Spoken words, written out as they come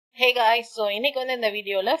Hey guys, so இன்னைக்கு வந்து இந்த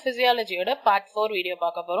வீடியோல physiologyயோட part 4 வீடியோ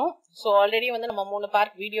பார்க்க போறோம். So already வந்து நம்ம 3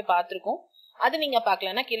 part வீடியோ பார்த்திருக்கோம். அது நீங்க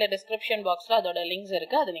பார்க்கலனா கீழ description boxல அதோட links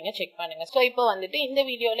இருக்கு. அதை நீங்க செக் பண்ணுங்க. So இப்போ வந்துட்டு இந்த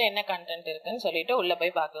வீடியோல என்ன content இருக்குன்னு சொல்லிட்டு உள்ள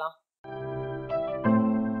போய் பார்க்கலாம்.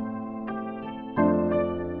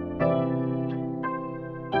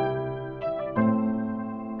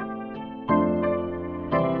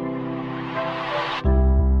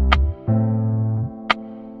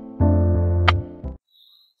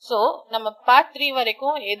 So, நம்ம part 3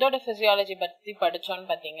 வரைக்கும் எதோட physiology பத்தி படிச்சோம்னு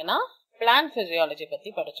பாத்தீங்கன்னா plant physiology பத்தி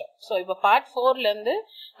படிச்சோம். So, இப்போ part 4ல இருந்து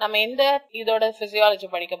நம்ம எந்த இதோட physiology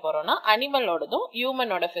படிக்க போறோம்னா அனிமலோடதும்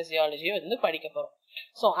ஹியூமனோட physiology வந்து படிக்க போறோம்.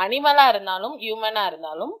 So, அனிமலா இருந்தாலும் ஹியூமனா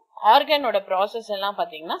இருந்தாலும் ஆர்கனோட ப்ராசஸ் எல்லாம்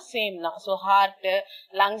பாத்தீங்கன்னா சேம் தான். ஸோ ஹார்ட்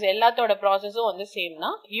லங்ஸ் எல்லாத்தோட ப்ராசஸும் வந்து சேம்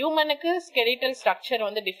தான். ஹியூமனுக்கு ஸ்கெலிட்டல் ஸ்ட்ரக்சர்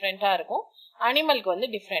வந்து டிஃப்ரெண்டா இருக்கும், அனிமலுக்கு வந்து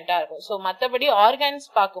டிஃப்ரெண்டா இருக்கும். ஸோ மற்றபடி ஆர்கன்ஸ்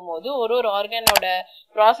பார்க்கும்போது ஒரு ஆர்கனோட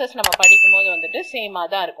ப்ராசஸ் நம்ம படிக்கும் போது வந்துட்டு சேமா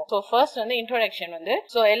தான் இருக்கும். ஸோ ஃபர்ஸ்ட் வந்து இன்ட்ரோடக்ஷன் வந்து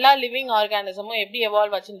ஸோ எல்லா லிவிங் ஆர்கானிசமும் எப்படி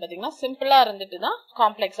எவால்வ் ஆச்சுன்னு பாத்தீங்கன்னா சிம்பிளா இருந்துட்டு தான்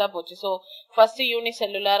காம்ப்ளெக்ஸா போச்சு. ஸோ ஃபர்ஸ்ட் யூனி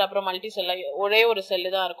செல்லுலார், அப்புறம் மல்டி செல்லுலார், ஒரே ஒரு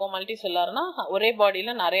செல்லு தான் இருக்கும். மல்டி செல்லுலார்னா ஒரே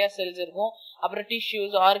பாடியில நிறைய செல்ஸ் இருக்கும். அப்புறம்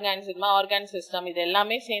டிஷ்யூஸ், ஆர்கான்ஸ், இது மாதிரி ஆர்கான் சிஸ்டம், இது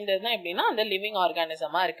எல்லாமே சேர்ந்தது தான் எப்படின்னா அந்த லிவிங்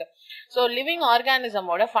ஆர்கானிசமா இருக்கு. ஸோ லிவிங்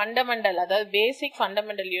ஆர்கானிசமோட ஃபண்டமெண்டல், அதாவது பேசிக்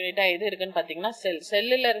ஃபண்டமெண்டல் யூனிட்டா எது இருக்குன்னு பாத்தீங்கன்னா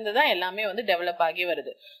செல்லுல இருந்து தான் எல்லாமே வந்து டெவலப் ஆகி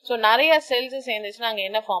வருது. ஸோ நிறைய செல்ஸ் சேர்ந்துச்சுன்னா அங்க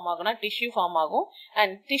என்ன ஃபார்ம் ஆகும்னா டிஷ்யூ ஃபார்ம் ஆகும்.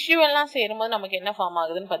 அண்ட் டிஷ்யூ எல்லாம் சேரும்போது நமக்கு என்ன ஃபார்ம்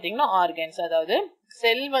ஆகுதுன்னு பாத்தீங்கன்னா ஆர்கன்ஸ். அதாவது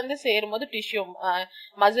செல் வந்து சேரும்போது டிஷ்யூ,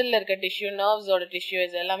 மசில்ல இருக்க டிஷ்யூ, நர்வ்ஸோட டிஷ்யூ,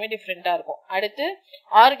 இது எல்லாமே டிஃப்ரெண்டா இருக்கும். அடுத்து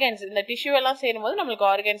ஆர்கன்ஸ், இந்த டிஷ்யூ எல்லாம் சேரும்போது நம்மளுக்கு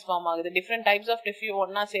ஆர்கன்ஸ் ஃபார்ம் ஆகுது. டிஃப்ரெண்ட் டைப்ஸ் ஆஃப் டிஷ்யூ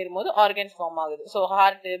ஒன்னா சேரும்போது ஆர்கன்ஸ் ஃபார்ம் ஆகுது. ஸோ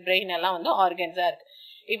ஹார்ட், பிரெயின் எல்லாம் வந்து ஆர்கன்ஸா இருக்கு.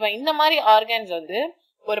 இப்ப இந்த மாதிரி ஆர்கன்ஸ் வந்து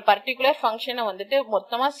ஒரு பர்டிகுலர் ஃபங்க்ஷனை வந்துட்டு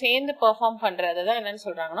மொத்தமா சேர்ந்து பெர்ஃபார்ம் பண்றதுதான் என்னன்னு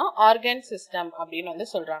சொல்றாங்கன்னா ஆர்கன் சிஸ்டம் அப்படின்னு வந்து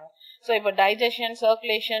சொல்றாங்க. ஸோ இப்போ digestion,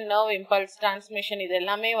 circulation, nerve impulse, transmission, இது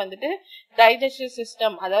எல்லாமே வந்துட்டு டைஜஸ்டிவ்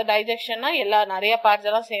சிஸ்டம், அதாவது டைஜஷன்னா நிறைய பார்ட்ஸ்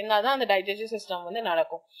எல்லாம் சேர்ந்தாதான் அந்த டைஜஸ்டிவ் சிஸ்டம் வந்து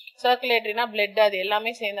நடக்கும். சர்க்குலேட்டரினா பிளட், அது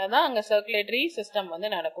எல்லாமே சேர்ந்தாதான் அங்க சர்க்குலேட்டரி சிஸ்டம் வந்து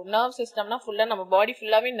நடக்கும். நர்வ் சிஸ்டம்னா ஃபுல்லா நம்ம பாடி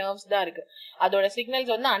ஃபுல்லாவே நர்வ்ஸ் தான் இருக்கு. அதோட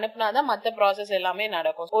சிக்னல்ஸ் வந்து அனுப்புனாதான் மற்ற ப்ராசஸ் எல்லாமே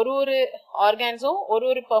நடக்கும். ஒரு ஆர்கான்ஸும்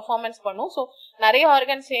ஒரு பெர்ஃபார்மன்ஸ் பண்ணும். ஸோ நிறைய ஆர்கன்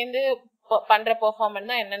சேர்ந்து பண்ற பெர்ஃபார்மன்ஸ்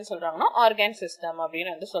தான் என்னன்னு சொல்றாங்கன்னா ஆர்கன் சிஸ்டம்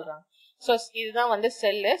அப்படின்னு வந்து சொல்றாங்க. ஸோ இதுதான் வந்து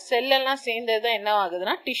செல்லெல்லாம் சேர்ந்ததுதான் என்ன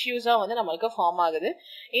ஆகுதுன்னா டிஷ்யூஸா வந்து நம்மளுக்கு ஃபார்ம் ஆகுது.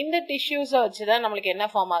 இந்த டிஷ்யூஸை வச்சுதான் நம்மளுக்கு என்ன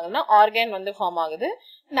ஃபார்ம் ஆகுதுன்னா ஆர்கன் வந்து ஃபார்ம் ஆகுது.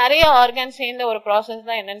 நிறைய ஆர்கன் சேர்ந்த ஒரு ப்ராசஸ்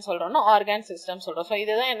தான் என்னன்னு சொல்றோம்னா ஆர்கன் சிஸ்டம் சொல்றோம். ஸோ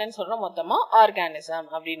இதுதான் என்னன்னு சொல்றோம் மொத்தமா ஆர்கானிசம்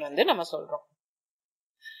அப்படின்னு வந்து நம்ம சொல்றோம்.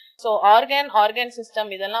 ஸோ ஆர்கன் சிஸ்டம்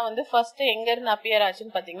இதெல்லாம் வந்து ஃபர்ஸ்ட் எங்க இருந்து அப்பியர்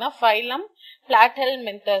ஆச்சுன்னு பாத்தீங்கன்னா ஃபைலம்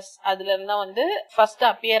பிளாட்டெல்மென்தஸ், அதுல இருந்தா வந்து ஃபர்ஸ்ட்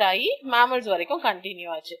அப்பியர் ஆகி மேமல்ஸ் வரைக்கும் கண்டினியூ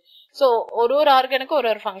ஆச்சு. ஸோ ஒரு ஆர்கனுக்கு ஒரு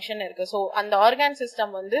ஃபங்க்ஷன் இருக்கு. ஸோ அந்த ஆர்கன்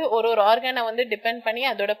சிஸ்டம் வந்து ஒரு ஆர்கனை வந்து டிபெண்ட் பண்ணி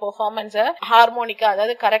அதோட பெர்ஃபார்மன்ஸை ஹார்மோனிக்கா,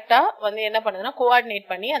 அதாவது கரெக்டா வந்து என்ன பண்ணுதுன்னா கோஆர்டினேட்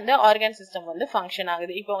பண்ணி அந்த ஆர்கன் சிஸ்டம் வந்து ஃபங்க்ஷன்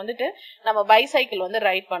ஆகுது. இப்போ வந்துட்டு நம்ம பைசைக்கிள் வந்து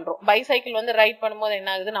ரைட் பண்றோம். பைசைக்கிள் வந்து ரைட் பண்ணும்போது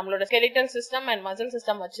என்ன ஆகுது, நம்மளோட skeletal system and muscle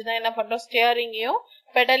system வச்சுதான் என்ன பண்றோம், ஸ்டியரிங்கையும்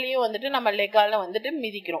பெடலையும் வந்துட்டு நம்ம லெக்கால வந்துட்டு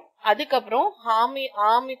மிதிக்கிறோம். அதுக்கப்புறம்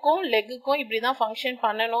ஆர்மிக்கும் லெக்குக்கும் இப்படிதான் ஃபங்க்ஷன்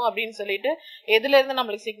பண்ணணும் அப்படின்னு சொல்லிட்டு எதுல இருந்து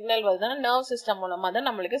நம்மளுக்கு சிக்னல் வருதுன்னா நர்வ் சிஸ்டம் மூலமா தான்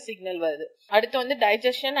நம்மளுக்கு சிக்னல் வருது. அடுத்து வந்து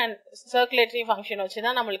டைஜஷன் அண்ட் சர்க்குலேட்டரி ஃபங்க்ஷன்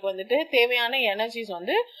வச்சுதான் நம்மளுக்கு வந்துட்டு தேவையான எனர்ஜிஸ்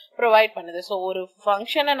வந்து ப்ரொவைட் பண்ணுது. ஸோ ஒரு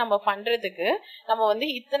ஃபங்க்ஷனை நம்ம பண்றதுக்கு நம்ம வந்து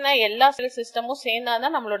இத்தனை எல்லா செல் சிஸ்டமும்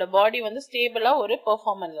சேர்ந்தாதான் நம்மளோட பாடி வந்து ஸ்டேபிளா ஒரு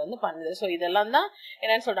பெர்ஃபார்மன்ஸ் வந்து பண்ணுது. ஸோ இதெல்லாம் தான்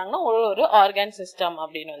என்னன்னு சொல்றாங்கன்னா ஒரு ஆர்கன் சிஸ்டம்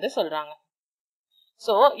அப்படின்னு வந்து சொல்றாங்க.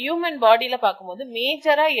 சோ ஹியூமன் பாடியில பார்க்கும்போது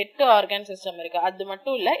மேஜரா 8 ஆர்கன் சிஸ்டம் இருக்கு. அது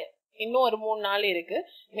மட்டும் இல்ல, இன்னும் ஒரு 3-4 இருக்கு.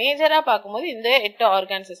 மேஜரா பார்க்கும்போது இந்த 8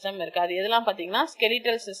 ஆர்கன் சிஸ்டம் இருக்கு. அது எதெல்லாம் பாத்தீங்கன்னா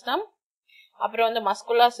ஸ்கெலிட்டல் சிஸ்டம், அப்புறம் வந்து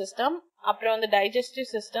மஸ்குலர் சிஸ்டம், அப்புறம் வந்து டைஜஸ்டிவ்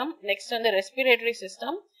சிஸ்டம், நெக்ஸ்ட் வந்து ரெஸ்பிரேட்டரி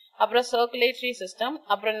சிஸ்டம், அப்புறம் சர்க்குலேட்டரி சிஸ்டம்,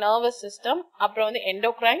 அப்புறம் நர்வஸ் சிஸ்டம், அப்புறம் வந்து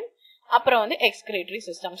எண்டோக்ரைன், அப்புறம் வந்து எக்ஸ்கிரேட்டரி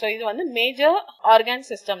சிஸ்டம். ஸோ இது வந்து மேஜர் ஆர்கன்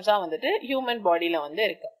சிஸ்டம்ஸா வந்துட்டு ஹியூமன் பாடியில வந்து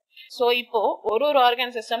இருக்கு. ஸோ இப்போ ஒரு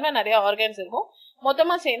ஆர்கன் சிஸ்டம்ல நிறைய ஆர்கன்ஸ் இருக்கும்,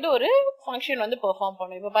 மொத்தமா சேர்ந்து ஒரு ஃபங்க்ஷன் வந்து பெர்ஃபார்ம்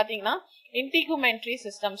பண்ணும். இப்போ பாத்தீங்கன்னா இன்டிகுமெண்ட்ரி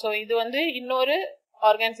சிஸ்டம். ஸோ இது வந்து இன்னொரு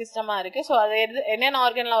ஆர்கன் சிஸ்டமா இருக்கு. ஸோ அது என்னென்ன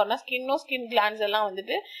ஆர்கன்லாம் வரும்னா ஸ்கின் கிளான்ஸ் எல்லாம்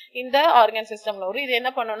வந்துட்டு இந்த ஆர்கன் சிஸ்டம்ல வரும். இது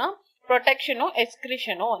என்ன பண்ணும்னா ப்ரொடெக்ஷனும்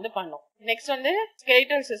எக்ஸ்கிரிஷனும் வந்து பண்ணும். நெக்ஸ்ட் வந்து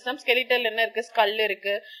ஸ்கெலிட்டல் சிஸ்டம். ஸ்கெலிட்டல் என்ன இருக்கு, ஸ்கல்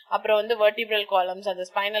இருக்கு, அப்புறம் வந்து வெர்டிபிரல் காலம்ஸ், அந்த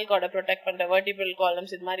ஸ்பைனல் கார்டை ப்ரொடெக்ட் பண்ற வெர்டிபிரல்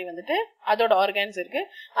காலம்ஸ், இது மாதிரி வந்துட்டு அதோட ஆர்கன்ஸ் இருக்கு.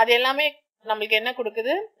 அது எல்லாமே நம்மளுக்கு என்ன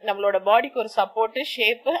கொடுக்குது, நம்மளோட பாடிக்கு ஒரு சப்போர்ட்,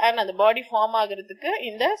 ஷேப் அண்ட் அந்த பாடி ஃபார்ம் ஆகுறதுக்கு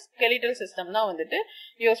இந்த ஸ்கெலிட்டல் சிஸ்டம் தான் வந்துட்டு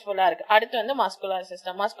யூஸ்ஃபுல்லா இருக்கு. அடுத்து வந்து மஸ்குலர்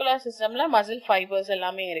சிஸ்டம். மஸ்குலர் சிஸ்டம்ல மசில் ஃபைபர்ஸ்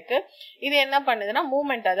எல்லாமே இருக்கு. இது என்ன பண்ணுதுன்னா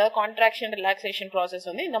மூவ்மெண்ட், அதாவது கான்ட்ராக்ஷன் ரிலாக்ஸேஷன் ப்ராசஸ்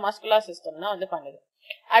வந்து இந்த மஸ்குலர் சிஸ்டம் தான் வந்து பண்ணுது.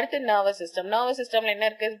 அடுத்து நர்வஸ் சிஸ்டம். நர்வஸ் சிஸ்டம்ல என்ன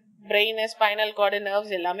இருக்கு? பிரெயின், ஸ்பைனல் கார்டு,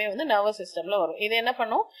 நர்வ்ஸ் எல்லாமே வந்து நர்வஸ் சிஸ்டம்ல வரும். இது என்ன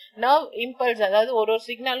பண்ணும்? நர்வ் இம்பல்ஸ், அதாவது ஒரு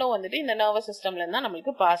சிக்னலும் வந்துட்டு இந்த நர்வஸ் சிஸ்டம்ல இருந்தா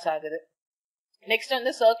நம்மளுக்கு பாஸ் ஆகுது. நெக்ஸ்ட்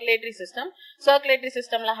வந்து சர்க்குலேட்டரி சிஸ்டம். சர்க்குலேட்டரி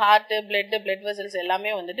சிஸ்டம்ல ஹார்ட், பிளட் வெசல்ஸ்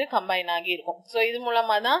எல்லாமே வந்துட்டு கம்பைன் ஆகி இருக்கும். ஸோ இது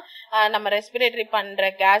மூலமா தான் நம்ம ரெஸ்பிரேட்டரி பண்ற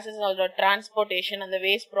கேஸஸ், டிரான்ஸ்போர்டேஷன், அந்த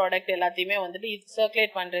வேஸ்ட் ப்ராடக்ட் எல்லாத்தையுமே வந்துட்டு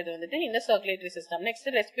சர்க்குலேட் பண்றது வந்துட்டு இந்த சர்க்குலேட்டரி சிஸ்டம். நெக்ஸ்ட்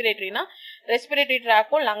ரெஸ்பிரேட்டரினா ரெஸ்பிரேட்டரி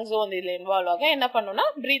ட்ராக்கும் லங்ஸும் வந்து இதுல இன்வால்வ் ஆகும். என்ன பண்ணும்னா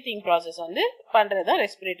பிரீத்திங் ப்ராசஸ் வந்து பண்றதா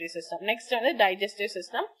ரெஸ்பிரேட்டரி சிஸ்டம். நெக்ஸ்ட் வந்து டைஜஸ்டிவ்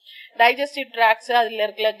சிஸ்டம். டைஜஸ்டிவ் ட்ராக்ஸ், அதுல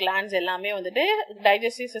இருக்கிற கிளாண்ட்ஸ் எல்லாமே வந்துட்டு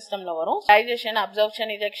டைஜஸ்டிவ் சிஸ்டம்ல வரும். டைஜஷன்,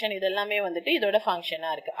 அப்சர்ப்ஷன், இஜெக்ஷன் இதெல்லாமே வந்துட்டு இதோட ஃபங்க்ஷனா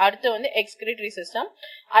இருக்கு. அடுத்து வந்து எக்ஸ்கிரீட்டரி சிஸ்டம்.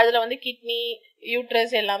 அதுல வந்து கிட்னி,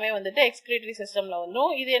 யூட்ரஸ் எல்லாமே வந்துட்டு எக்ஸ்கிரீட்டரி சிஸ்டம்ல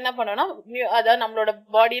வந்துடும். இது என்ன பண்ணும்னா அதாவது நம்மளோட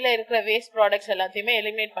பாடியில இருக்கிற வேஸ்ட் ப்ராடக்ட்ஸ் எல்லாத்தையுமே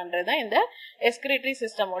எலிமினேட் பண்றது இந்த எக்ஸ்கிரீட்டரி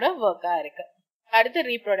சிஸ்டமோட ஒர்க்கா இருக்கு. அடுத்து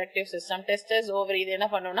ரீப்ரொடக்டிவ் சிஸ்டம். டெஸ்டஸ், ஓவரி இது என்ன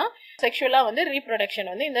பண்ணும்னா செக்ஷுவலா வந்து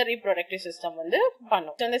ரீப்ரொடக்ஷன் வந்து இந்த ரீப்ரொடக்டிவ் சிஸ்டம் வந்து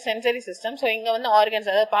பண்ணும். இந்த சென்சரி சிஸ்டம். ஸோ இங்க வந்து ஆர்கன்ஸ்,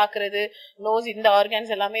 அதாவது பாக்குறது, நோஸ், இந்த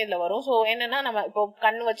ஆர்கன்ஸ் எல்லாமே இதுல வரும். ஸோ என்னன்னா நம்ம இப்போ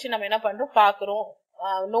கண் வச்சு நம்ம என்ன பண்றோம்? பாக்குறோம்.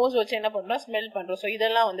 நோஸ் வச்சு என்ன பண்றோம்? ஸ்மெல் பண்றோம். ஸோ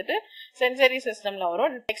இதெல்லாம் வந்துட்டு சென்சரி சிஸ்டம்ல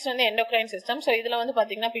வரும். நெக்ஸ்ட் வந்து எண்டோக்ரைன் சிஸ்டம். ஸோ இதுல வந்து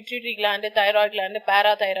பாத்தீங்கன்னா pituitary gland, thyroid gland,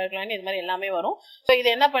 parathyroid gland இது மாதிரி எல்லாமே வரும். ஸோ இது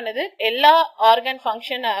என்ன பண்ணுது? எல்லா ஆர்கன்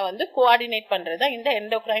ஃபங்க்ஷன் வந்து கோஆர்டினேட் பண்றது இந்த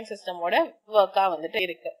எண்டோக்ரைன் சிஸ்டமோட ஒர்க்கா வந்துட்டு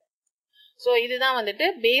இருக்கு. சோ இதுதான் வந்துட்டு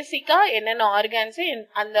பேசிக்கா என்னென்ன ஆர்கான்ஸ்,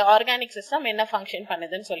 அந்த ஆர்கானிக் சிஸ்டம் என்ன ஃபங்க்ஷன்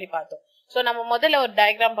பண்ணுதுன்னு சொல்லி பார்த்தோம். சோ நம்ம முதல்ல ஒரு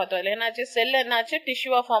டயக்ராம் பார்த்தோம். இல்ல என்னாச்சு? செல் என்னாச்சு?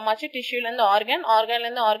 டிஷ்யூவா ஃபார்ம் ஆச்சு. டிஷ்யூல இருந்து ஆர்கன், ஆர்கன்ல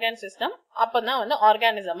இருந்து ஆர்கான் சிஸ்டம், அப்பதான் வந்து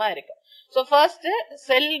ஆர்கானிசமா இருக்கு. சோ ஃபர்ஸ்ட்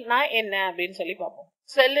செல்னா என்ன அப்படின்னு சொல்லி பார்ப்போம்.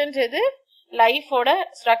 செல்ன்றது லைஃபோட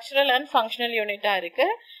ஸ்ட்ரக்சரல் அண்ட் ஃபங்க்ஷனல் யூனிட்டா இருக்கு.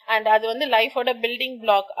 அண்ட் அது வந்து லைஃபோட பில்டிங்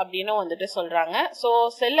பிளாக் அப்படின்னு வந்துட்டு சொல்றாங்க. சோ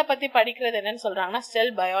செல்லை பத்தி படிக்கிறது என்னன்னு சொல்றாங்கன்னா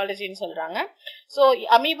செல் பயாலஜின்னு சொல்றாங்க. சோ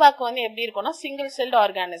அமீபாக்கு வந்து எப்படி இருக்கும்னா சிங்கிள் செல்ட்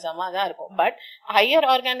ஆர்கானிசமா தான் இருக்கும். பட் ஹையர்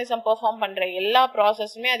ஆர்கானிசம் பெர்ஃபார்ம் பண்ற எல்லா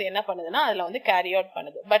ப்ராசஸுமே அது என்ன பண்ணுதுன்னா அதுல வந்து கேரி அவுட்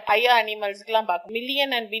பண்ணுது. பட் ஹையர் அனிமல்ஸ்க்கு எல்லாம் பார்க்க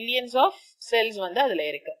million and billions of cells வந்து அதுல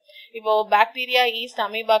இருக்கு. இப்போ பாக்டீரியா, ஈஸ்ட்,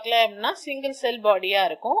 அமீபாக்ல எப்படின்னா சிங்கிள் செல் பாடியா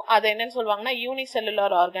இருக்கும். அது என்னன்னு சொல்லுவாங்கன்னா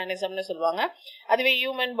யூனிசெல்லுலார் ஆர்கானிசம்னு சொல்லுவாங்க. அதுவே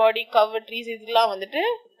ஹியூமன் பாடி, கவ், ட்ரீஸ் இதெல்லாம் வந்துட்டு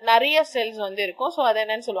நிறைய செல்ஸ் வந்து இருக்கும். சோ அது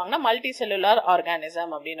என்னன்னு சொல்லுவாங்கன்னா மல்டி செல்லுலார்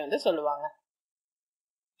ஆர்கானிசம் அப்படின்னு வந்து சொல்லுவாங்க.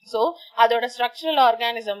 சோ அதோட ஸ்ட்ரக்சரல்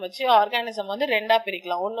ஆர்கானிசம் வச்சு ஆர்கானிசம் வந்து ரெண்டா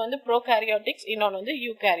பிரிக்கலாம். ஒன்னு வந்து ப்ரோகாரியோட்டிக்ஸ், இன்னொன்னு வந்து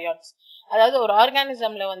யூகாரியோட்ஸ். அதாவது ஒரு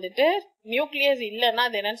ஆர்கானிசம்ல வந்துட்டு நியூக்ளியஸ் இல்லைன்னா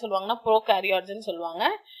அது என்னன்னு சொல்லுவாங்கன்னா ப்ரோகாரியோட்ஸ்ன்னு சொல்லுவாங்க.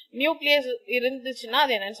 நியூக்ளியஸ் இருந்துச்சுன்னா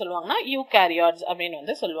அது என்னன்னு சொல்லுவாங்கன்னா யூகாரியோட்ஸ் அப்படின்னு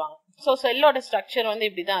வந்து சொல்லுவாங்க. சோ செல்லோட ஸ்ட்ரக்சர் வந்து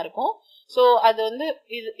இப்படிதான் இருக்கும். சோ அது வந்து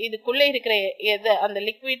இதுக்குள்ள இருக்கிற அந்த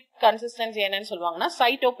லிக்விட் கன்சிஸ்டன்சி என்னன்னு சொல்லுவாங்கன்னா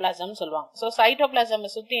சைட்டோபிளாசம் சொல்லுவாங்க. சோ சைட்டோபிளாசம்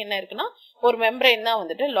சுத்தி என்ன இருக்குன்னா ஒரு மெம்பரேன் தான்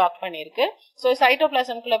வந்துட்டு லாக் பண்ணிருக்கு. சோ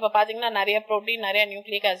சைட்டோபிளாசம்குள்ள இப்ப பாத்தீங்கன்னா நிறைய புரோட்டீன், நிறைய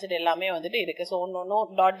நியூக்ளிக் ஆசிட் எல்லாமே வந்துட்டு இருக்கு. சோ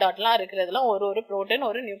ஒன்னொன்னும் டாட்லாம் இருக்கிறதுலாம் ஒரு புரோட்டீன்,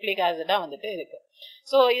 ஒரு நியூக்ளிக் ஆசிடா வந்துட்டு இருக்கு.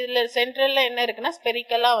 சோ இதுல சென்ட்ரல்ல என்ன இருக்குன்னா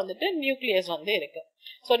ஸ்பெரிக்கலா வந்துட்டு நியூக்ளியஸ் வந்து இருக்கு.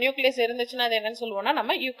 சோ நியூக்ளியஸ் இருந்துச்சுன்னா அது என்னன்னு சொல்லுவோம்னா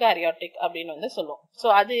நம்ம யூகாரியோட்டிக் அப்படின்னு வந்து சொல்லுவோம். சோ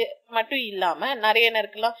அது மட்டும் இல்லாம நிறைய என்ன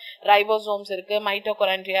இருக்குல்லாம் ரைபோசோம்ஸ் இருக்கு,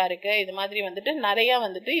 மைட்டோகாண்ட்ரியா இருக்கு. இது மாதிரி வந்துட்டு நிறைய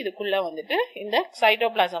வந்துட்டு இதுக்குள்ள வந்துட்டு இந்த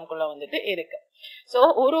சைட்டோபிளாசம்குள்ள வந்துட்டு இருக்கு. சோ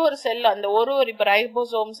ஒரு செல் அந்த இப்ப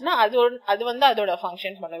ரைபோசோம்ஸ்னா அது வந்து அதோட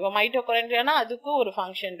ஃபங்க்ஷன் பண்ணும். இப்ப மைட்டோகாண்ட்ரியானா அதுக்கு ஒரு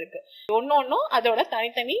ஃபங்க்ஷன் இருக்கு. ஒன்னொன்னும் அதோட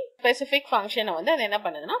தனித்தனி ஸ்பெசிபிக் ஃபங்க்ஷனை வந்து அது என்ன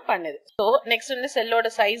பண்ணுதுன்னா பண்ணுது. சோ நெக்ஸ்ட் வந்து செல்லோட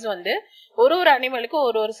சைஸ் வந்து ஒரு அனிமலுக்கு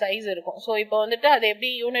ஒரு சைஸ் இருக்கும். சோ இப்போ வந்துட்டு அது எப்படி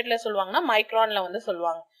யூனிட்ல சொல்லுவாங்கன்னா மைக்ரான்ல வந்து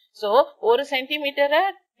சொல்லுவாங்க. சோ 1 சென்டிமீட்டரை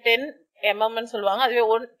 10 mm சொல்லுவாங்க. அதுவே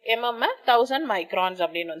 1 mm 1000 மைக்ரான்ஸ்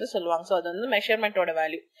அப்படின்னு வந்து சொல்லுவாங்க. சோ அது வந்து மெஷர்மெண்டோட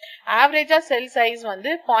வேல்யூ. ஆவரேஜா செல் சைஸ்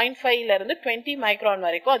வந்து 0.5ல இருந்து 20 மைக்ரான்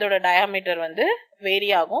வரைக்கும் அதோட டயாமீட்டர் வந்து வேரி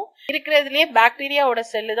ஆகும். இருக்கிறதுலயே பாக்டீரியாவோட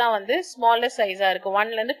செல்லு தான் வந்து ஸ்மாலஸ்ட் சைஸா இருக்கு.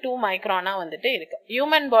 1ல இருந்து 2 மைக்ரானா வந்துட்டு இருக்கு.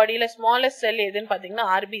 ஹியூமன் பாடியில ஸ்மாலஸ்ட் செல் எதுன்னு பாத்தீங்கன்னா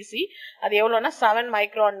ஆர்பிசி. அது எவ்வளவுனா 7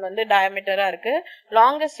 மைக்ரான் வந்து டயாமீட்டரா இருக்கு.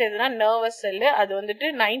 லாங்கஸ்ட் எதுனா நர்வஸ் செல். அது வந்துட்டு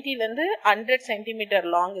 90ல இருந்து 100 சென்டிமீட்டர்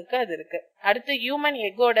லாங்குக்கு அது இருக்கு. அடுத்து ஹியூமன்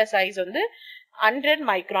எக்கோட சைஸ் வந்து 100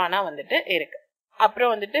 மைக்ரானா வந்துட்டு இருக்கு.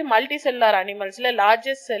 அப்புறம் வந்துட்டு மல்டி செல்லுலார் அனிமல்ஸ்ல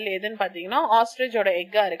லார்ஜஸ்ட் செல் எதுன்னு பாத்தீங்கன்னா ஆஸ்ட்ரிச்சோட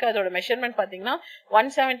எக்கா இருக்கு. அதோட மெஷர்மெண்ட் பாத்தீங்கன்னா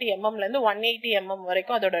 170 mm இருந்து 180 mm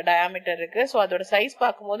வரைக்கும் அதோட டயாமீட்டர் இருக்கு. சோ அதோட சைஸ்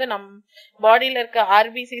பார்க்கும்போது நம் பாடியில இருக்க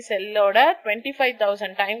ஆர்பிசி செல்லோட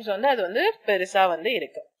 25,000 டைம்ஸ் வந்து அது வந்து பெருசா வந்து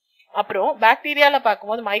இருக்கு. அப்புறம் பாக்டீரியால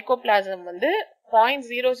பார்க்கும்போது மைக்கோபிளாசம் வந்து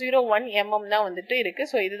 0.001 mm தான் வந்துட்டு இருக்கு.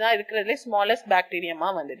 சோ இதுதான் இருக்கிறதுல ஸ்மாலஸ்ட் பாக்டீரியமா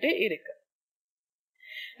வந்துட்டு இருக்கு.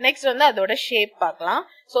 நெக்ஸ்ட் வந்து அதோட ஷேப் பார்க்கலாம்.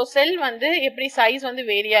 சோ செல் வந்து எப்படி சைஸ் வந்து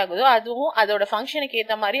வேரி ஆகுதோ அதுவும் அதோட ஃபங்க்ஷனுக்கு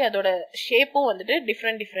ஏத்த மாதிரி அதோட ஷேப்பும் வந்துட்டு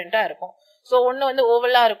டிஃப்ரெண்டா இருக்கும். சோ ஒன்னு வந்து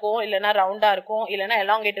ஓவலா இருக்கும், இல்லனா ரவுண்டா இருக்கும், இல்லனா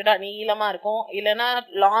எலாங்கேட்டடா நீளமா இருக்கும், இல்லனா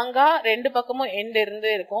லாங்கா ரெண்டு பக்கமும் எண்ட் இருந்து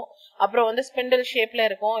இருக்கும், அப்புறம் வந்து ஸ்பிண்டில் ஷேப்ல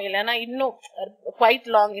இருக்கும், இல்லனா இன்னும் குவைட்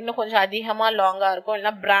லாங் இன்னும் கொஞ்சம் அதிகமா லாங்கா இருக்கும்,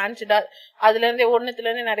 இல்லனா பிரான்ச்டா அதுல இருந்து ஒண்ணுத்துல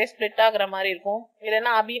இருந்து நிறைய ஸ்பிளிட் ஆகுற மாதிரி இருக்கும்,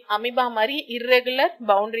 இல்லனா அமீபா மாதிரி இர்ரெகுலர்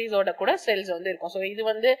பவுண்டரிஸோட கூட செல்ஸ் வந்து இருக்கும். சோ இது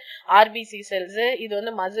வந்து ஆர்பிசி செல்ஸ், இது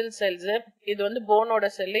வந்து மசில் செல்ஸ், இது வந்து போனோட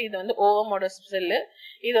செல், இது வந்து ஓவமோட செல்,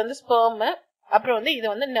 இது வந்து ஸ்பெர்ம், அப்புறம் வந்து இது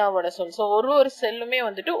வந்து நர்வோட செல். சோ ஒரு செல்லுமே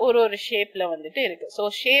வந்துட்டு ஒரு ஷேப்ல வந்துட்டு இருக்கு. சோ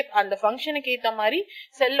ஷேப் அந்த ஃபங்க்ஷனுக்கு ஏத்த மாதிரி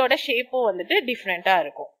செல்லோட ஷேப்பும் வந்துட்டு டிஃப்ரெண்டா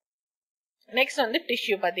இருக்கும். நெக்ஸ்ட் வந்து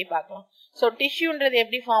டிஷ்யூ பத்தி பார்க்கலாம். சோ டிஷ்யூன்றது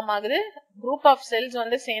எப்படி ஃபார்ம் ஆகுது? குரூப் ஆஃப் செல்ஸ்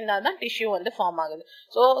வந்து சேர்ந்தாதான் டிஷ்யூ வந்து ஃபார்ம் ஆகுது.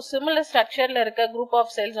 சோ சிமிலர் ஸ்ட்ரக்சர்ல இருக்க குரூப்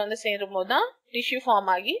ஆஃப் செல்ஸ் வந்து சேரும் போதுதான் டிஷ்யூ ஃபார்ம்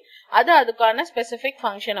ஆகி அது அதுக்கான ஸ்பெசிபிக்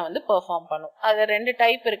ஃபங்க்ஷனை வந்து பெர்ஃபார்ம் பண்ணும். அது ரெண்டு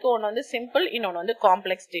டைப் இருக்கு. ஒன்னு வந்து சிம்பிள், இன்னொன்னு வந்து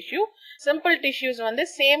காம்ப்ளெக்ஸ் டிஷ்யூ. சிம்பிள் டிஷ்யூஸ் வந்து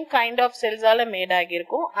சேம் கைண்ட் ஆஃப் செல்ஸால மேட்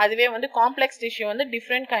ஆகியிருக்கும். அதுவே வந்து காம்ப்ளெக்ஸ் டிஷ்யூ வந்து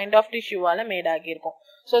டிஃப்ரெண்ட் கைண்ட் ஆஃப் டிஷ்யூவால மேட் ஆகியிருக்கும்.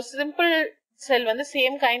 சோ சிம்பிள் செல் வந்து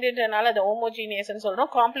சேம் கைண்ட்ன்றனால அது ஹோமோஜீனியஸ் சொல்றோம்.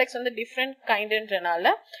 காம்ப்ளெக்ஸ் வந்து டிஃப்ரெண்ட்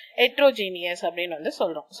கைண்ட்ன்றனால ஹெட்ரோஜீனியஸ் அப்படின்னு வந்து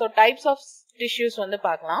சொல்றோம். சோ டைப்ஸ் ஆஃப் டிஷ்யூஸ் வந்து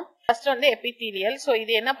பார்க்கலாம். ஃபர்ஸ்ட் வந்து எபிதீலியல். சோ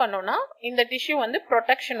இது என்ன பண்ணும்னா இந்த டிஷ்யூ வந்து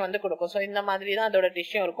ப்ரொடெக்ஷன் வந்து கொடுக்கும். சோ இந்த மாதிரி தான் அதோட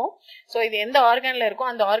டிஷ்யூ இருக்கும். சோ இது எந்த ஆர்கன்ல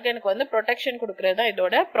இருக்கும் அந்த ஆர்கனுக்கு வந்து ப்ரொடெக்ஷன் கொடுக்கறது தான்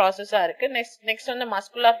இதோட ப்ராசஸா இருக்கு. நெக்ஸ்ட் வந்து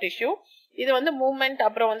மஸ்குலர் டிஷ்யூ. இது வந்து மூவ்மெண்ட்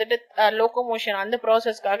அப்புறம் வந்துட்டு லோகோமோஷன் அந்த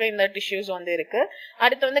ப்ராசஸ்க்காக இந்த டிஷ்யூஸ் வந்து இருக்கு.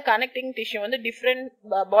 அடுத்து வந்து கனெக்டிங் டிஷ்யூ வந்து டிஃப்ரெண்ட்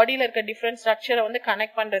பாடியில இருக்க டிஃப்ரெண்ட் ஸ்ட்ரக்சரை வந்து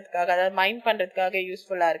கனெக்ட் பண்றதுக்காக, அதாவது மைண்ட் பண்றதுக்காக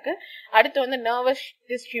யூஸ்ஃபுல்லா இருக்கு. அடுத்து வந்து நர்வஸ்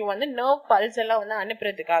டிஷ்யூ வந்து நர்வ் பல்ஸ் எல்லாம் வந்து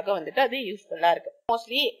அனுப்புறதுக்காக வந்துட்டு அது யூஸ்ஃபுல்லா இருக்கு.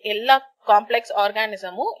 மோஸ்ட்லி எல்லா காம்ப்ளெக்ஸ்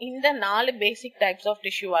ஆர்கானிசமும் இந்த 4 பேசிக் டைப்ஸ் ஆஃப்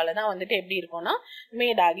டிஷ்யூவால தான் வந்துட்டு எப்படி இருக்கும்னா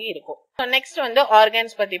மேட் ஆகி இருக்கும். நெக்ஸ்ட் வந்து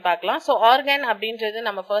ஆர்கன்ஸ் பத்தி பார்க்கலாம். சோ ஆர்கன் அப்படின்றது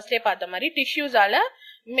நம்ம ஃபர்ஸ்டே பார்த்த மாதிரி டிஷ்யூஸால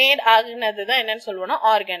மேட் ஆகுனது தான் என்னன்னு சொல்லுவோம்னா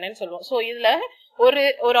ஆர்கன் சொல்லுவோம். சோ இதுல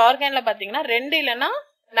ஒரு ஆர்கன்ல பாத்தீங்கன்னா 2 இல்லைன்னா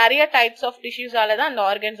நிறைய டைப்ஸ் ஆஃப் டிஷ்யூஸால தான் அந்த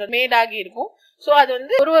ஆர்கன்ஸ் மேட் ஆகி இருக்கும். சோ அது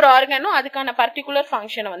வந்து ஒரு ஆர்கனும் அதுக்கான பர்டிகுலர்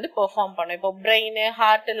ஃபங்க்ஷனை வந்து பெர்ஃபார்ம் பண்ணும். இப்போ பிரெயின்,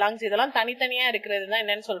 ஹார்ட், லங்ஸ் இதெல்லாம் தனித்தனியா இருக்கிறது தான்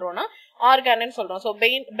என்னன்னு சொல்றோம்னா ஆர்கன் சொல்றோம். சோ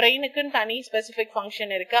பிரெயினுக்குன்னு தனி ஸ்பெசிபிக்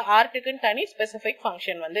ஃபங்க்ஷன் இருக்கு, ஹார்ட்டுக்குன்னு தனி ஸ்பெசிபிக்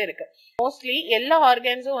ஃபங்க்ஷன் வந்து இருக்கு. மோஸ்ட்லி எல்லா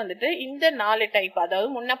ஆர்கன்ஸும் வந்துட்டு இந்த 4 டைப், அதாவது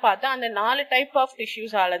முன்ன பார்த்தா அந்த 4 டைப் ஆஃப்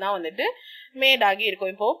டிஷ்யூஸால தான் வந்துட்டு மேட் ஆகி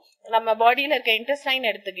இருக்கும். இப்போ நம்ம பாடியில இருக்க இன்டெஸ்டைன்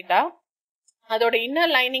எடுத்துக்கிட்டா அதோட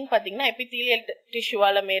இன்னர் லைனிங் பாத்தீங்கன்னா எபிதீலியல்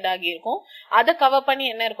டிஷ்யூவால மேட் ஆகி இருக்கும். அதை கவர் பண்ணி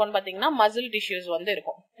என்ன இருக்கும்னு பாத்தீங்கன்னா மசில் டிஷ்யூஸ் வந்து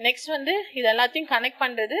இருக்கும். நெக்ஸ்ட் வந்து இது எல்லாத்தையும் கனெக்ட்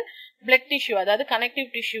பண்றது பிளட் டிஷ்யூ, அதாவது கனெக்டிவ்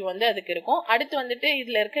டிஷ்யூ வந்து அதுக்கு இருக்கும். அடுத்து வந்துட்டு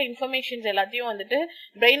இதுல இருக்க இன்ஃபர்மேஷன்ஸ் எல்லாத்தையும் வந்துட்டு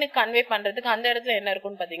பிரெயினுக்கு கன்வே பண்றதுக்கு அந்த இடத்துல என்ன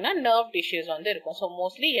இருக்கும்னு பாத்தீங்கன்னா நர்வ் டிஷ்யூஸ் வந்து இருக்கும். ஸோ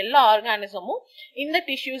மோஸ்ட்லி எல்லா ஆர்கானிசமும் இந்த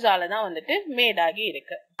டிஷ்யூஸால தான் வந்துட்டு மேட் ஆகி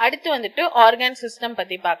இருக்கு. அடுத்து வந்துட்டு ஆர்கன் சிஸ்டம்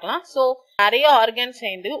பத்தி பார்க்கலாம். சோ நிறைய ஆர்கன்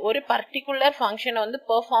சேர்ந்து ஒரு பர்டிகுலர் ஃபங்க்ஷனை வந்து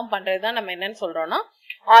பெர்ஃபார்ம் பண்றதுதான் நம்ம என்னன்னு சொல்றோம்னா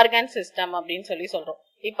ஆர்கன் சிஸ்டம் அப்படின்னு சொல்றோம்.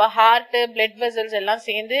 இப்ப ஹார்ட், பிளட் வெசல்ஸ் எல்லாம்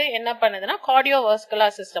சேர்ந்து என்ன பண்ணுதுன்னா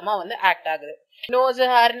கார்டியோவாஸ்குலர் சிஸ்டமா வந்து ஆக்ட் ஆகுது. நோஸ்,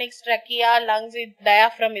 ஹார்னிக்ஸ், ட்ரக்கியா, லங்ஸ்,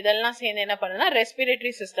 டயாஃப்ரம் இதெல்லாம் சேர்ந்து என்ன பண்ணுதுன்னா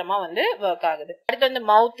ரெஸ்பிரேட்டரி சிஸ்டமா வந்து ஒர்க் ஆகுது. அடுத்து வந்து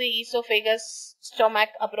மவுத், ஈசோஃபேகஸ்,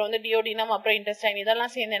 ஸ்டொமக், அப்புறம் வந்து டியோடினம், அப்புறம் இன்டெஸ்டைன்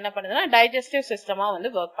இதெல்லாம் சேர்ந்து என்ன பண்ணுதுன்னா டைஜஸ்டிவ் சிஸ்டமா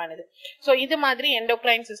வந்து ஒர்க் பண்ணுது. சோ இது மாதிரி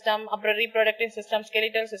எண்டோக்ரைன் சிஸ்டம், அப்புறம் ரீப்ரொடக்டிவ் சிஸ்டம்,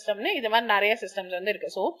 ஸ்கெலிட்டல் சிஸ்டம்னு இது மாதிரி நிறைய சிஸ்டம்ஸ் வந்து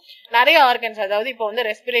இருக்கு. சோ நிறைய ஆர்கன்ஸ், அதாவது இப்போ வந்து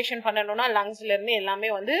ரெஸ்பிரேஷன் பண்ணணும்னா லங்ஸ்ல இருந்து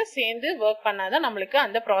எல்லாமே வந்து சேர்ந்து ஒர்க் பண்ணாதான் நம்மளுக்கு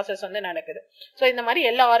அந்த ப்ராசஸ் வந்து நடக்குது. சோ இந்த மாதிரி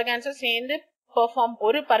எல்லா ஆர்கன்ஸும் சேர்ந்து பெர்ஃபார்ம்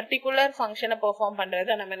ஒரு பர்டிகுலர் ஃபங்க்ஷனை பெர்ஃபார்ம்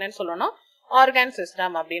பண்றதை நம்ம என்னன்னு சொல்லணும்னா ஆர்கன்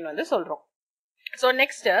சிஸ்டம் அப்படின்னு வந்து சொல்றோம். சோ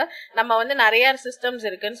நெக்ஸ்ட் நம்ம வந்து நிறைய சிஸ்டம்ஸ்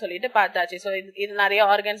இருக்குன்னு சொல்லிட்டு பார்த்தாச்சு. சோ இது நிறைய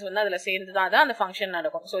ஆர்கன்ஸ் வந்து அதுல சேர்ந்துதான் அந்த ஃபங்க்ஷன்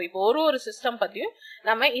நடக்கும். சோ இப்போ ஒரு சிஸ்டம் பத்தியும்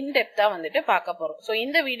நம்ம இன்டெப்தா வந்துட்டு பார்க்க போறோம். சோ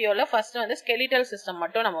இந்த வீடியோல ஃபர்ஸ்ட் வந்து ஸ்கெலிட்டல் சிஸ்டம்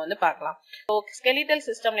மட்டும் நம்ம வந்து பார்க்கலாம். சோ ஸ்கெலிட்டல்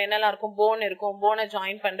சிஸ்டம்ல என்னெல்லாம் இருக்கும்? போன் இருக்கும், போனை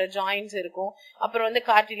ஜாயின் பண்ற ஜாயின்ஸ் இருக்கும், அப்புறம் வந்து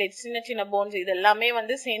கார்டிலேஜ், சின்ன சின்ன போன்ஸ், இது எல்லாமே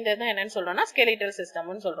வந்து சேர்ந்ததுதான் என்னன்னு சொல்றோம்னா ஸ்கெலிட்டல்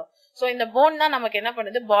சிஸ்டம்னு சொல்றோம். சோ இந்த போன் தான் நமக்கு என்ன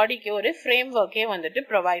பண்ணுது, பாடிக்கு ஒரு ஃப்ரேம் ஒர்க்கே வந்துட்டு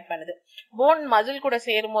ப்ரொவைட் பண்ணுது. போன் மசில் கூட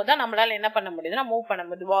சேரும் போது தான் நம்மளால என்ன பண்ண முடியுதுன்னா மூவ் பண்ண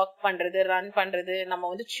முடியுது, வாக் பண்றது, ரன் பண்றது, நம்ம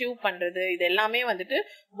வந்து சியூ பண்றது, இது எல்லாமே வந்துட்டு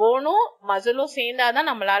போனும் மசிலும் சேர்ந்தாதான்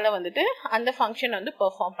நம்மளால வந்துட்டு அந்த ஃபங்க்ஷன் வந்து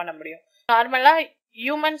பெர்ஃபார்ம் பண்ண முடியும். நார்மலா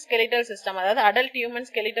ஹியூமன் ஸ்கெலிட்டல் சிஸ்டம், அதாவது அடல்ட் ஹியூமன்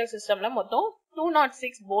ஸ்கெலிட்டல் சிஸ்டம்ல மொத்தம்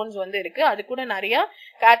 206 போன்ஸ் வந்து இருக்கு. அது கூட நிறைய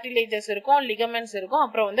கார்டிலேஜஸ் இருக்கும், லிகமெண்ட்ஸ் இருக்கும்,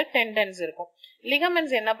 அப்புறம் வந்து டெண்டன்ஸ் இருக்கும்.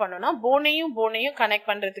 லிகமெண்ட்ஸ் என்ன பண்ணும்னா போனையும் கனெக்ட்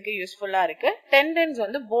பண்றதுக்கு யூஸ்ஃபுல்லா இருக்கு. டெண்டன்ஸ்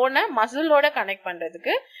வந்து போனை மசிலோட கனெக்ட்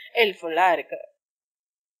பண்றதுக்கு ஹெல்ப்ஃபுல்லா இருக்கு.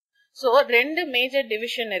 சோ ரெண்டு மேஜர்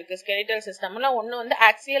டிவிஷன் இருக்கு ஸ்கெலிட்டல் சிஸ்டம்ல. ஒன்னு வந்து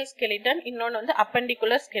ஆக்சியல் ஸ்கெலிட்டன், இன்னொன்னு வந்து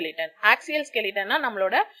அப்பெண்டிகுலர் ஸ்கெலிட்டன். ஆக்சியல் ஸ்கெலிட்டன்னா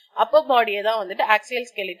நம்மளோட அப்பர் பாடியை தான் வந்துட்டு ஆக்சியல்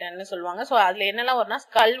ஸ்கெலிட்டன் சொல்லுவாங்க. சோ அதுல என்னெல்லாம் வரும்னா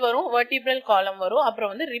ஸ்கல் வரும், வெர்டிபிரல் காலம் வரும்,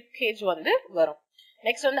 அப்புறம் வந்து ரிப் கேஜ் வந்து வரும்.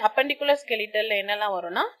 நெக்ஸ்ட் வந்து அப்பெண்டிகுலர் ஸ்கெலிட்டன்ல என்னெல்லாம்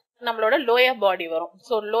வரும்னா நம்மளோட லோயர் பாடி வரும்.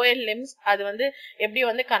 ஸோ லோயர் லிம்ஸ் அது வந்து எப்படி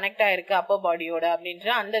வந்து கனெக்ட் ஆயிருக்கு அப்பர் பாடியோட அப்படின்ற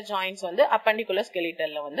அந்த ஜாயின்ஸ் வந்து அப்பெண்டிகுலர்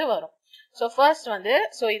ஸ்கெலிட்டல்ல வந்து வரும். ஸோ ஃபர்ஸ்ட் வந்து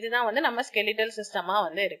ஸோ இதுதான் வந்து நம்ம ஸ்கெலிட்டல் சிஸ்டமா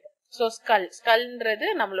வந்து இருக்கு. ஸோ ஸ்கல்ன்றது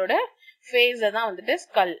நம்மளோட ஃபேஸ் தான் வந்துட்டு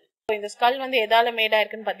ஸ்கல். இந்த ஸ்கல் வந்து எதால மேடா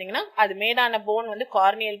இருக்குன்னு பாத்தீங்கன்னா அது மேடான போன் வந்து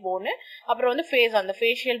கார்னியல் போனு, அப்புறம் வந்து ஃபேஸ் அந்த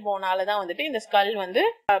ஃபேஷியல் போனால தான் வந்துட்டு இந்த ஸ்கல் வந்து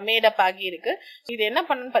மேடப் ஆகி இருக்கு. இது என்ன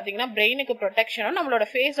பண்ணுன்னு பாத்தீங்கன்னா பிரெயினுக்கு ப்ரொடெக்ஷனும் நம்மளோட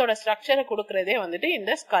ஃபேஸோட ஸ்ட்ரக்சரை கொடுக்கறதே வந்துட்டு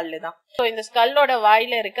இந்த ஸ்கல் தான். ஸோ இந்த ஸ்கல்லோட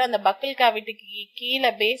வாயில இருக்க அந்த பக்கிள் கேவிட்டிக்கு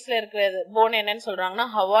கீழே பேஸ்ல இருக்கிற போன் என்னன்னு சொல்றாங்கன்னா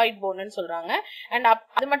ஹவாய்ட் போன்னு சொல்றாங்க. அண்ட்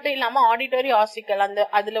அது மட்டும் இல்லாம ஆடிட்டரி ஆசிக்கல் அந்த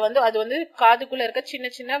அதுல வந்து அது வந்து காதுக்குள்ள இருக்க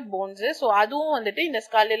சின்ன சின்ன போன்ஸ். ஸோ அதுவும் வந்துட்டு இந்த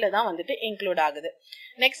ஸ்கல்ல தான் வந்துட்டு இன்க்ளூட் ஆகுது.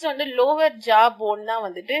 நெக்ஸ்ட் வந்து லோவர் ஜா போன் தான்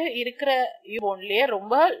வந்துட்டு இருக்கிற போன்லயே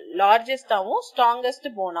ரொம்ப லார்ஜஸ்டாவும் ஸ்ட்ராங்கஸ்ட்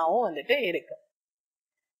போனாவும் வந்துட்டு இருக்கு.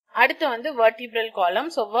 அடுத்து வந்து வெர்டிபிரல் காலம்.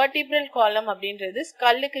 ஸோ வெர்டிபிரல் காலம் அப்படின்றது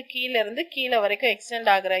ஸ்கல்லுக்கு கீழே இருந்து கீழே வரைக்கும் எக்ஸ்டெண்ட்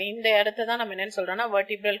ஆகுற இந்த இடத்த தான் நம்ம என்னன்னு சொல்றோம்னா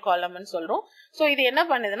வெர்டிபிரல் காலம்னு சொல்றோம். ஸோ இது என்ன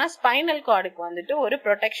பண்ணுதுன்னா ஸ்பைனல் கார்டுக்கு வந்துட்டு ஒரு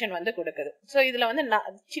ப்ரொடெக்ஷன் வந்து கொடுக்குது. ஸோ இதுல வந்து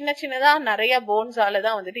சின்ன சின்னதா நிறைய போன்ஸால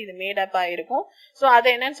தான் வந்துட்டு இது மேடப் ஆயிருக்கும். ஸோ அதை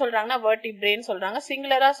என்னன்னு சொல்றாங்கன்னா வெர்டிப்ரேன்னு சொல்றாங்க.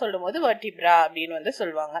 சிங்குலரா சொல்லும் போது வெர்டிப்ரா அப்படின்னு வந்து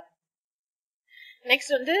சொல்லுவாங்க.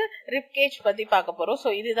 நெக்ஸ்ட் வந்து ரிப் கேஜ் பத்தி பார்க்க போறோம். சோ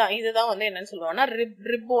இதுதான் வந்து என்னன்னு சொல்லுவோம்னா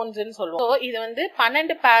ரிப் போன்ஸ்னு சொல்லுவோம். சோ இது வந்து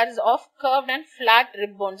 12 purse of curved and plot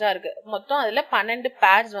rib போன்ஸா இருக்கு. மொத்தம் அதுல 12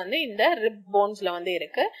 பேர்ஸ் வந்து இந்த ரிப் போன்ஸ்ல வந்து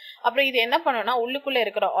இருக்கு. அப்புறம் இது என்ன பண்ணும்னா உள்ளுக்குள்ள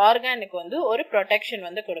இருக்கிற ஆர்கானுக்கு வந்து ஒரு ப்ரொடெக்ஷன்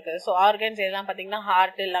வந்து கொடுக்குது. சோ ஆர்கன்ஸ் எல்லாம் பாத்தீங்கன்னா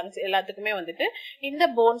ஹார்ட், லங்ஸ் எல்லாத்துக்குமே வந்துட்டு இந்த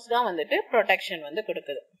போன்ஸ் தான் வந்துட்டு ப்ரொடெக்ஷன் வந்து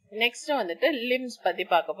கொடுக்குது. நெக்ஸ்ட் வந்துட்டு லிம்ஸ் பத்தி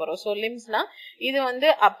பார்க்க போறோம். சோ லிம்ஸ்னா இது வந்து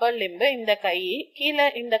அப்பர் லிம்பு, இந்த கை, கீழே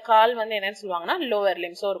இந்த கால் வந்து என்னன்னு சொல்லுவாங்கன்னா லோவர்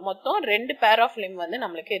லிம். ஸோ மொத்தம் 2 பேர் ஆஃப் லிம் வந்து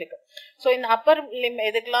நம்மளுக்கு இருக்கு. ஸோ இந்த அப்பர் லிம்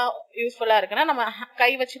எதுக்கெல்லாம் யூஸ்ஃபுல்லா இருக்குன்னா நம்ம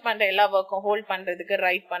கை வச்சு பண்ற எல்லா ஒர்க்கும் ஹோல்ட் பண்றதுக்கு,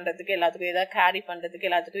 ரைட் பண்றதுக்கு, எல்லாத்துக்கும் ஏதாவது கேரி பண்றதுக்கு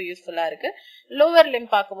எல்லாத்துக்கும் யூஸ்ஃபுல்லா இருக்கு. லோவர்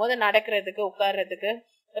லிம் பார்க்கும்போது நடக்கிறதுக்கு, உட்கார்றதுக்கு,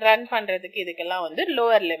 ரன் பண்றதுக்கு இதுக்கெல்லாம் வந்து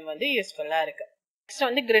லோவர் லிம் வந்து யூஸ்ஃபுல்லா இருக்கு. நெக்ஸ்ட்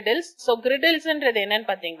வந்து கிரிடில்ஸ். ஸோ கிரிடில்ஸ்ன்றது என்னன்னு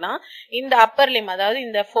பாத்தீங்கன்னா இந்த அப்பர் லிம் அதாவது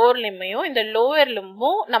இந்த 4 லிம்மையும் இந்த லோவர்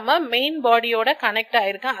லிம்பும் நம்ம மெயின் பாடியோட கனெக்ட்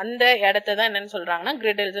ஆயிருக்க அந்த இடத்த தான் என்னன்னு சொல்றாங்கன்னா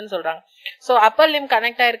கிரிடில்ஸ் சொல்றாங்க. ஸோ அப்பர் லிம்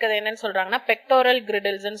கனெக்ட் ஆயிருக்கிறது என்னன்னு சொல்றாங்கன்னா பெக்டோரல்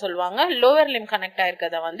கிரிடில்ஸ் சொல்லுவாங்க. லோவர் லிம் கனெக்ட்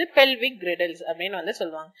ஆயிருக்கிறத வந்து பெல்விக் கிரிடில்ஸ் அப்படின்னு வந்து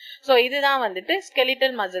சொல்லுவாங்க. ஸோ இதுதான் வந்துட்டு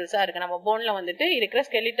ஸ்கெலிட்டல் மசில்ஸா இருக்கு. நம்ம போன்ல வந்துட்டு இருக்கிற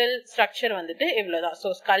ஸ்கெலிட்டல் ஸ்ட்ரக்சர் வந்துட்டு இவ்வளவுதான்.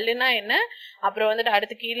 ஸோ ஸ்கல்லுனா என்ன, அப்புறம் வந்துட்டு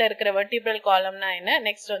அடுத்து கீழே இருக்கிற வெர்டிபிரல் காலம்னா என்ன,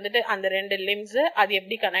 நெக்ஸ்ட் வந்துட்டு அந்த 2 லிம்ஸ் அது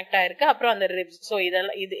எப்படி கனெக்ட் ஆயிருக்கு, அப்புறம் அந்த ரிப்ஸ். சோ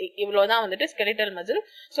இதெல்லாம் இவ்வளவுதான் வந்துட்டு ஸ்கெலிட்டல் மசில்.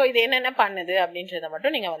 சோ இது என்னென்ன பண்ணுது அப்படின்றத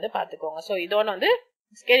மட்டும் நீங்க வந்து பாத்துக்கோங்க. சோ இதோட வந்து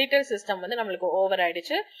ஸ்கெலிட்டல் சிஸ்டம் வந்து நம்மளுக்கு ஓவர்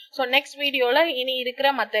ஆயிடுச்சு. சோ நெக்ஸ்ட் வீடியோல இனி இருக்கிற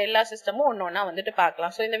மத்த எல்லா சிஸ்டமும் ஒன்னொன்னா வந்துட்டு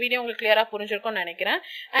பார்க்கலாம். சோ இந்த வீடியோ உங்களுக்கு கிளியரா புரிஞ்சிருக்கும்னு நினைக்கிறேன்.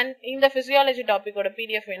 அண்ட் இந்த பிசியாலஜி டாபிக்கோட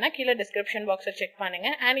PDF வேணா கீழே டிஸ்கிரிப்ஷன் பாக்ஸை செக்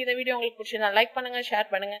பண்ணுங்க. அண்ட் இந்த வீடியோ உங்களுக்கு பிடிச்சிருந்தா லைக் பண்ணுங்க,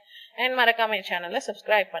 ஷேர் பண்ணுங்க, அண்ட் மறக்காம என் சேனலை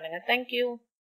சப்ஸ்கிரைப் பண்ணுங்க. தேங்க்யூ.